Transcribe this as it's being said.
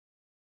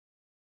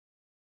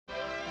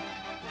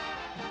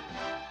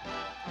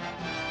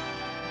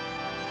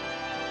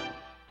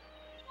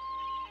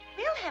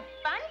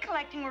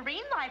collecting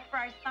marine life for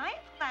our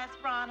science class,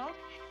 Ronald.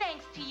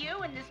 Thanks to you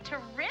and this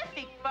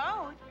terrific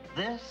boat.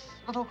 This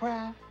little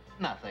craft?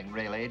 Nothing,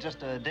 really.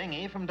 Just a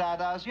dinghy from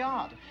Dada's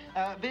yacht.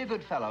 Be a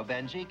good fellow,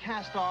 Benji.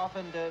 Cast off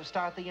and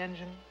start the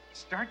engine.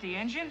 Start the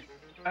engine?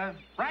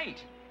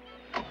 Right.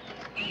 Huh?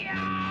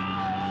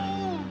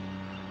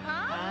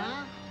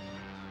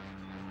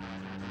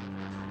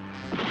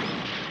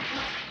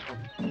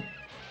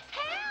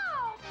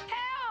 Help!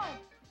 Help!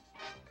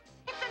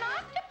 It's an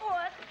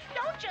octopus.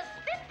 Don't just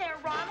sit there,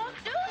 Ronald.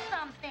 Do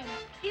something.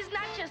 He's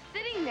not just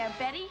sitting there,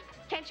 Betty.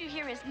 Can't you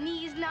hear his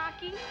knees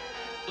knocking?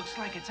 Looks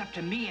like it's up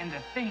to me and the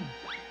thing.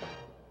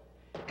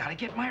 Gotta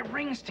get my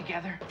rings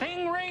together.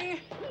 Thing ring,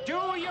 do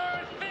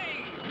your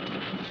thing!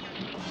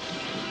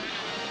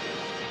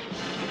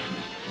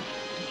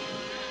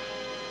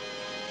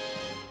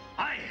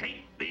 I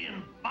hate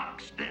being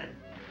boxed in.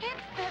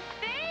 It's the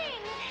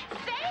thing.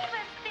 Save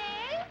us,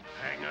 thing.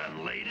 Hang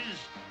on, ladies.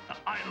 The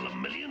Idol of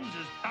Millions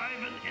is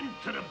diving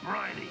into the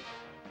briny.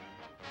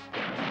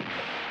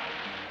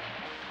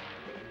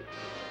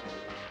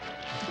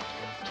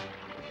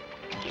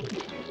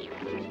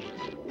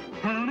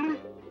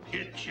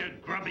 Get your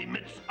grubby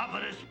mitts off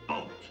of this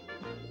boat.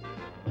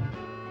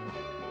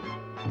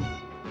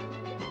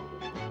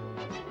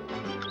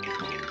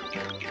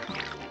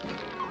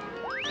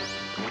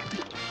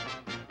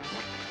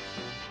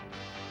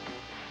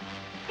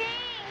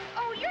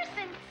 Oh, you're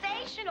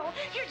sensational.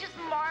 You're just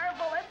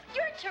marvelous.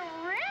 You're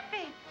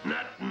terrific.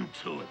 Nothing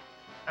to it.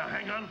 Now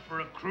hang on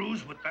for a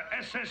cruise with the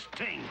SS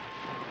Ting.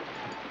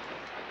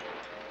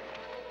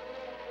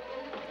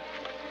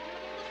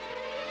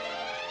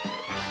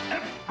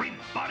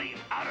 Everybody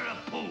out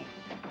of the pool.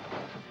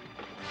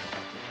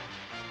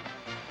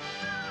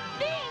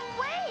 Thing,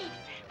 wait.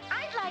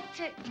 I'd like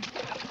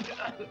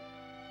to...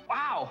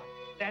 Wow,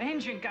 that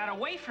engine got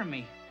away from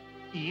me.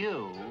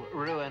 You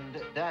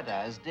ruined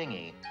Dada's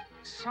dinghy.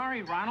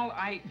 Sorry, Ronald,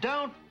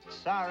 Don't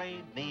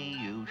sorry me,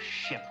 you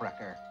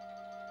shipwrecker.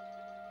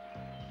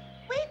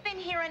 We've been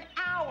here an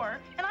hour,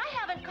 and I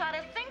haven't caught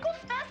a single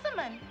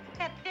specimen.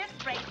 At this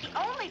rate, the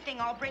only thing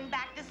I'll bring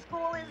back to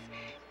school is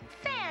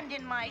sand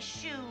in my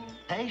shoe.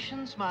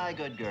 Patience, my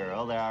good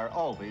girl. There are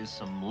always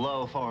some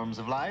low forms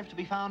of life to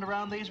be found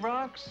around these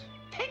rocks.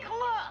 Take a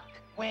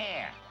look.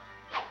 Where?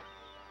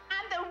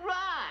 On the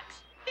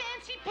rocks.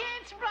 Fancy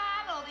Pants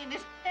Ronald in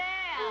his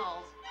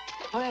pals.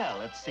 Well,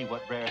 let's see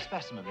what rare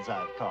specimens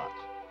I've caught.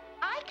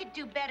 I could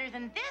do better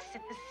than this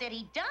at the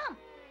city dump.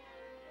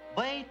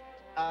 Wait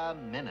a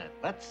minute.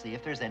 Let's see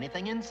if there's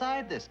anything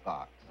inside this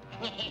box.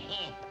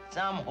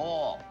 Some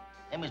haul.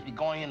 They must be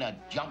going in a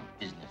junk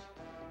business.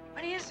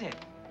 what is it?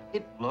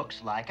 It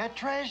looks like a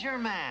treasure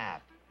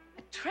map.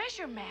 A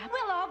treasure map?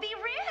 We'll all be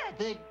rich.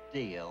 Big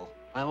deal.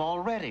 I'm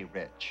already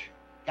rich.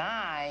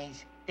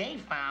 Guys, they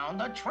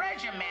found a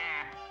treasure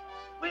map.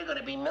 We're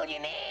gonna be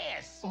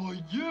millionaires. Oh,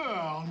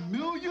 yeah,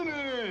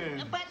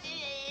 millionaires. But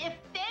if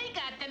they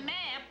got the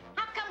map,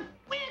 how come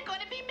we're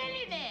gonna be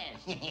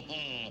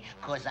millionaires?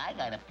 'Cause I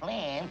got a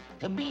plan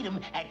to beat them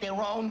at their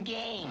own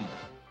game.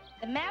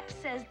 The map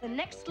says the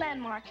next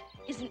landmark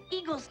is an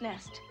eagle's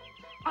nest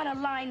on a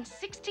line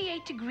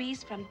 68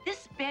 degrees from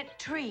this bent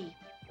tree.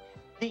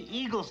 The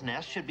eagle's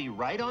nest should be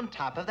right on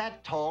top of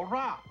that tall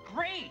rock.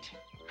 Great!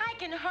 I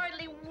can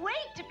hardly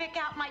wait to pick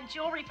out my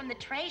jewelry from the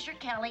treasure,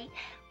 Kelly.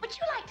 Would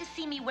you like to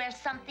see me wear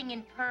something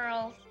in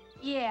pearls?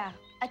 Yeah,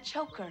 a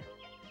choker.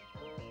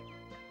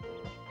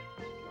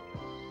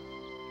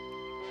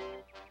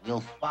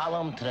 We'll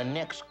follow them to the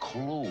next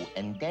clue,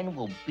 and then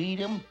we'll beat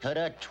them to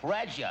the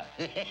treasure.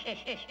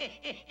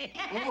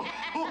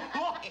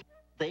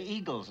 The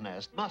eagle's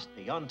nest must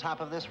be on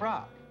top of this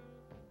rock.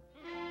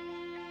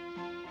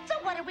 So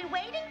what are we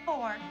waiting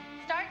for?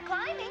 Start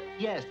climbing.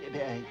 Yes,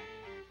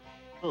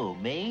 who,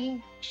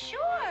 me? Sure.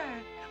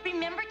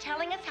 Remember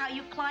telling us how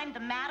you climbed the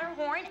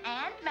Matterhorn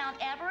and Mount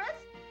Everest?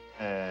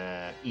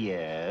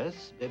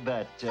 Yes,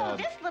 but, So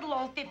this little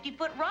old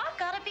 50-foot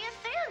rock ought to be a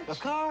cinch. Of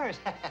course.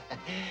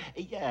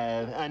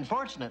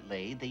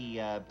 Unfortunately,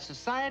 the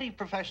Society of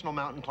Professional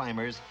Mountain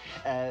Climbers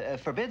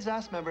forbids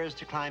us members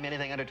to climb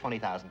anything under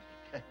 20,000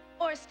 feet.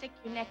 Or stick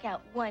your neck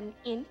out 1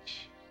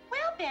 inch.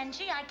 Well,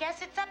 Benji, I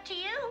guess it's up to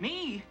you.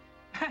 Me?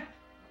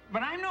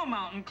 But I'm no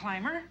mountain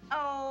climber.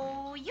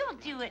 Oh, you'll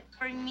do it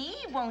for me,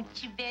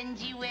 won't you,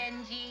 Benji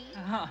Wenji?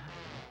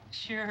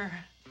 Sure.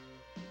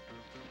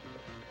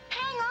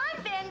 Hang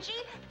on,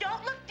 Benji.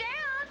 Don't look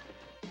down.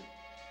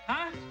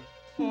 Huh?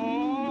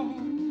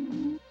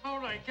 Oh,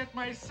 how'd I get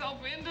myself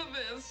into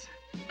this?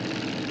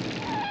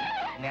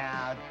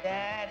 Now,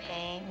 that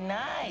ain't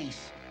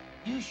nice.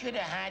 You should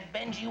have had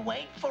Benji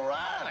wait for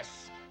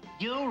us.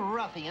 You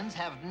ruffians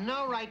have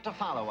no right to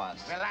follow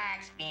us.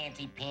 Relax,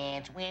 Fancy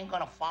Pants. We ain't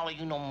gonna follow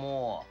you no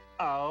more.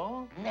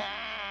 Oh?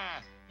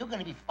 Nah, you're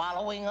gonna be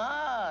following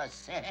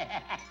us.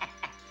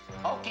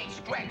 Okay,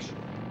 Stretch.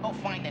 Go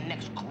find the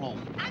next clue.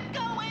 I'm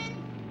going.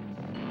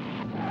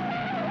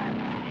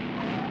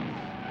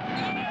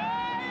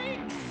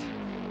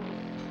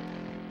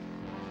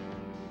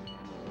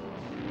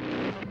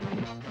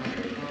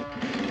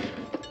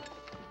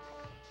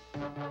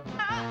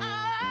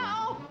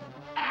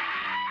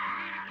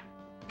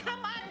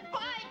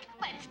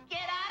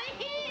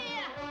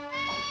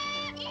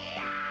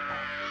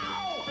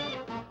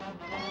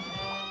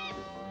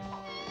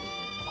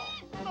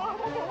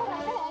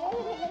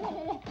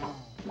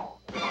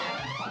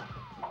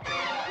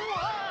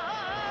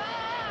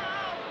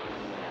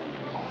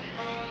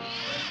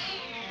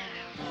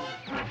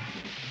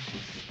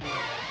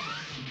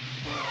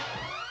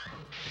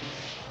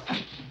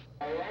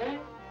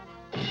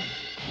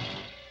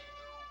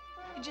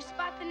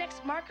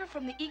 marker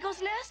from the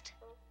eagle's nest?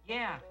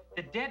 Yeah,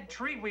 the dead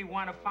tree we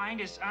want to find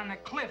is on a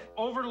cliff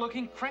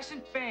overlooking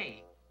Crescent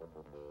Bay.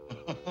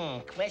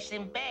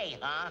 Crescent Bay,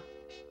 huh?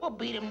 We'll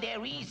beat them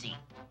there easy.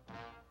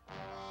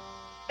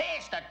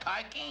 Faster,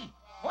 Turkey.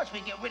 Once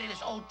we get rid of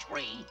this old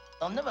tree,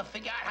 they'll never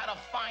figure out how to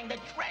find the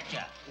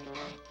treasure.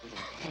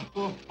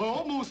 I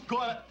almost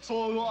got it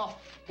sold off,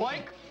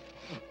 Mike.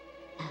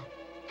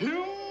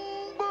 Timber!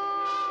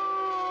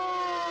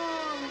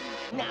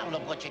 Now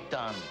look what you've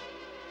done.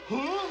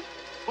 Huh?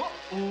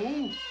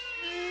 Uh-oh.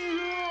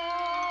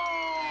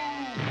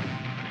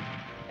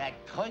 That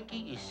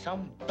turkey is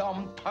some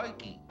dumb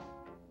turkey.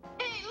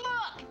 Hey,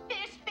 look!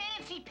 There's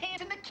Fancy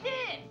Pants and the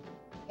kid!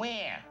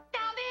 Where?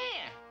 Down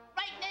there!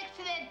 Right next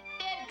to that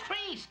dead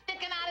tree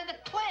sticking out of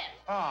the cliff!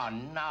 Oh,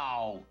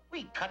 no.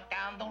 We cut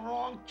down the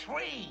wrong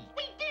tree.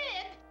 We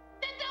did?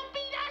 Then they'll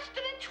beat us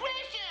to the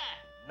treasure!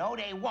 No,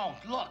 they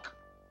won't. Look.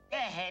 They're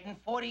heading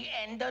for the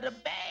end of the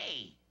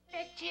bay.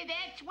 Bet you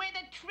that's where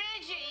the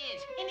treasure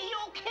is, in the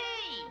old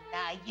cave!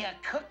 Now, you're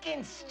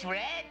cooking,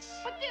 Stretch.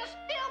 But they'll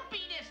still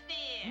beat us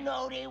there!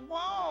 No, they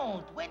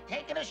won't. We're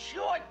taking a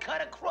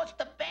shortcut across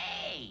the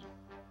bay.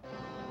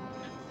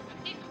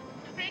 It's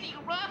pretty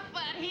rough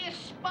out here,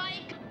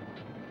 Spike.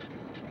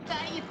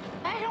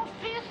 I don't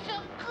feel so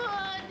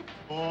good.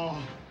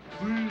 Oh,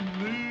 we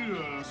need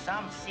it.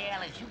 Some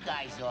sailors you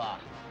guys are.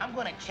 I'm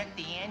gonna check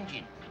the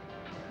engine.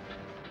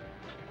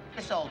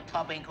 This old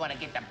tub ain't gonna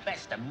get the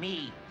best of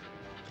me.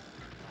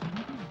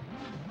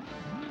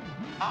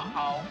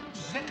 Uh-oh.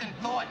 Second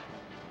thought.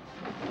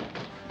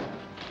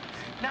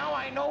 Now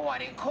I know why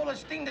they call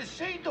this thing the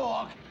sea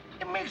dog.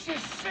 It makes you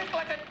sick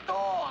like a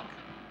dog.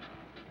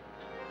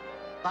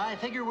 I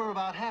figure we're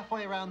about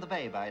halfway around the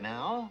bay by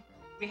now.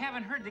 We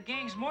haven't heard the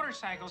gang's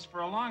motorcycles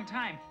for a long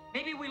time.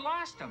 Maybe we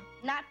lost them.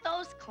 Not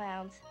those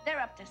clowns. They're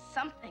up to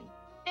something.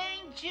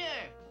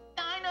 Danger!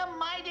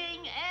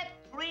 Dynamiting at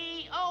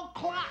 3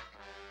 o'clock.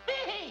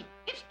 Hey,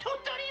 it's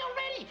 2:30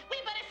 already. We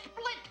better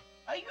split.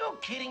 Are you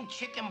kidding,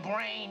 chicken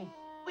brain?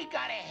 We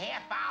got a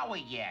half hour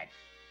yet.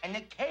 And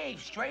the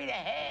cave's straight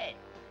ahead.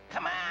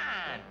 Come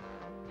on.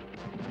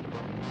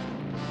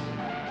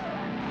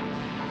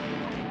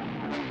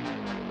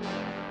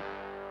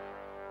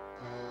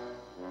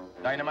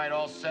 Dynamite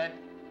all set?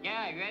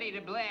 Yeah, ready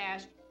to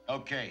blast.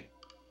 Okay.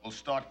 We'll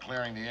start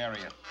clearing the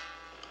area.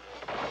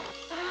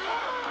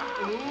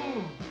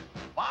 Oh,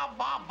 Ba,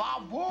 ba,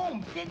 ba,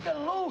 boom. Dig the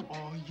loot.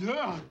 oh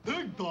yeah,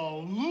 dig the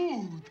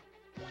loot.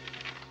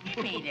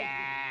 Give me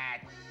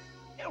that.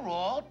 They're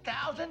all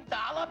 $1,000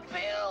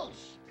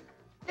 bills.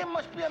 There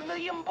must be $1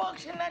 million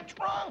in that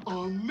trunk.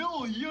 $1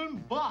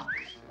 million.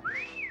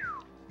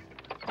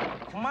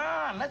 Come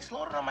on, let's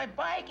load it on my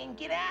bike and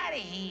get out of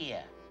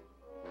here.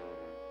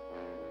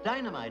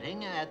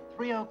 Dynamiting at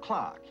 3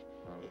 o'clock.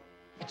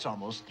 It's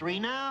almost 3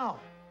 now.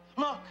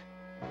 Look,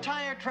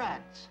 tire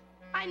tracks.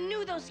 I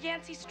knew those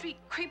Yancey Street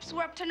creeps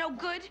were up to no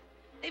good.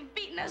 They've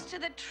beaten us to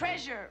the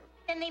treasure.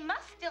 Then they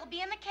must still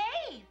be in the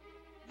cave.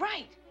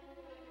 Right.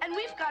 And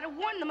we've got to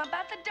warn them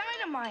about the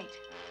dynamite.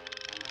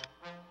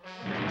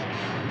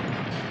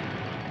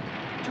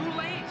 Too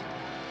late.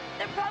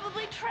 They're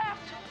probably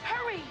trapped.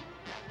 Hurry.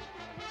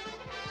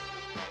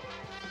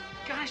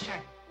 Gosh,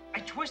 I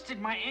twisted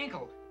my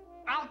ankle.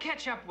 I'll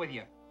catch up with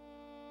you.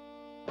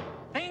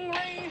 Thing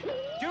ring,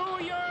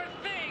 do your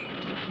thing.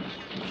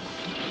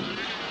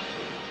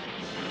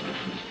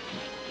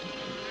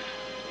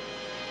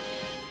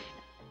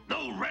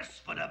 No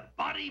rest for the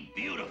body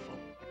beautiful.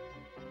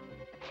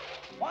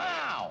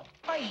 Wow,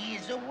 my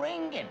ears are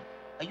ringing.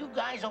 Are you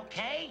guys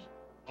okay?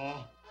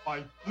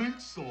 I think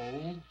so.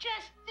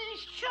 Just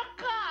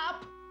shook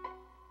up.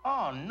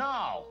 Oh,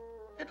 no.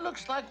 It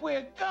looks like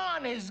we're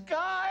goners,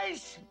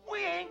 guys. We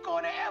ain't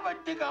gonna ever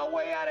dig our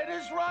way out of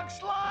this rock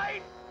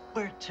slide.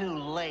 We're too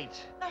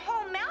late. The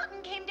whole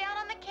mountain came down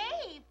on the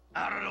cave.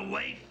 Out of the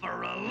way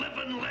for a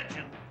living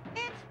legend.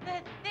 It's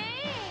the thing.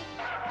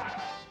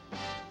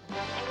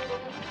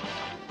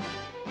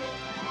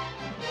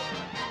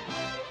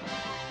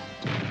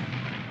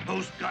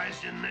 Those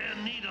guys in there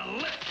need a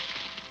lift.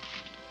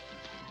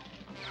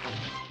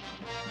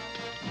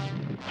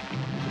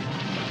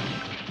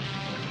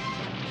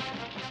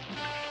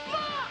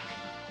 Look!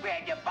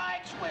 Grab your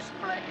bikes, we're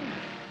splitting.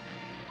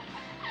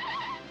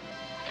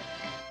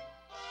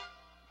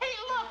 Hey,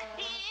 look,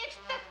 it's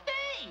the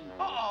thing.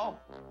 Uh-oh.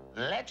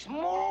 Let's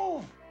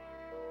move.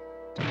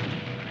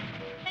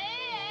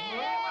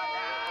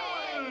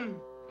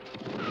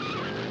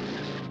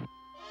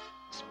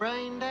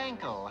 Sprained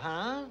ankle,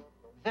 huh?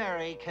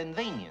 Very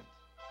convenient.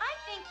 I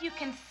think you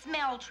can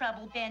smell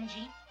trouble,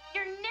 Benji.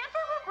 You're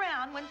never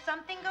around when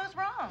something goes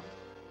wrong.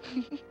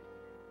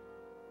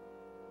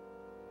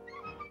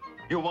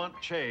 You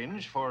want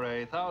change for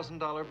a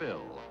 $1,000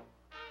 bill?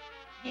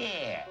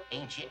 Yeah,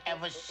 ain't you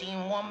ever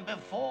seen one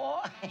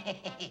before?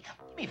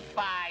 Give me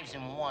 5s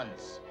and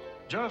 1s.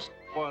 Just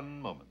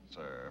one moment,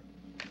 sir.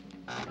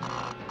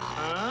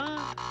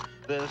 Huh?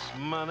 This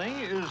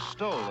money is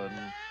stolen.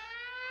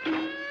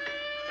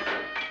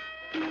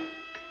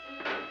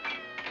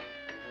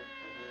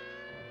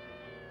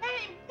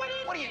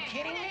 What are you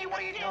kidding me? What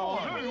are you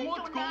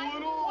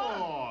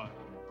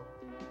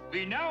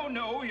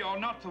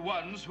not the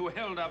ones who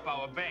held up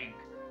our bank,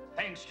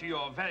 thanks to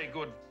your very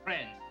good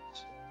friends.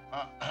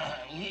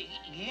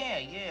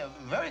 Yeah,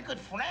 very good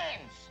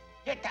friends.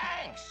 Yeah,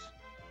 thanks.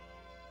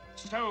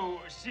 So,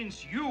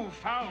 since you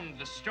found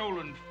the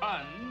stolen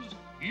funds,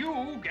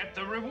 you get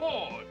the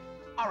reward.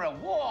 A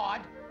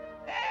reward?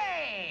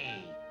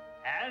 Hey!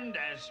 And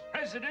as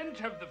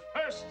president of the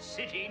First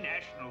City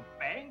National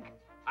Bank,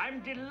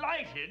 I'm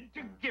delighted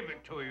to give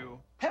it to you.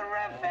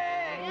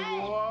 Terrific!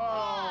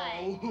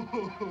 Wow!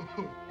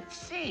 Let's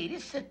see,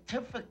 this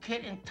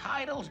certificate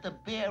entitles the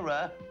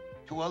bearer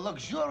to a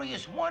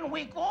luxurious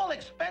one-week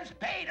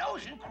all-expense-paid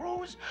ocean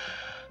cruise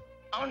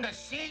on the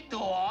Sea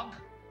Dog.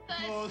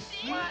 The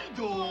Sea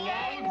Dog!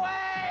 Gangway!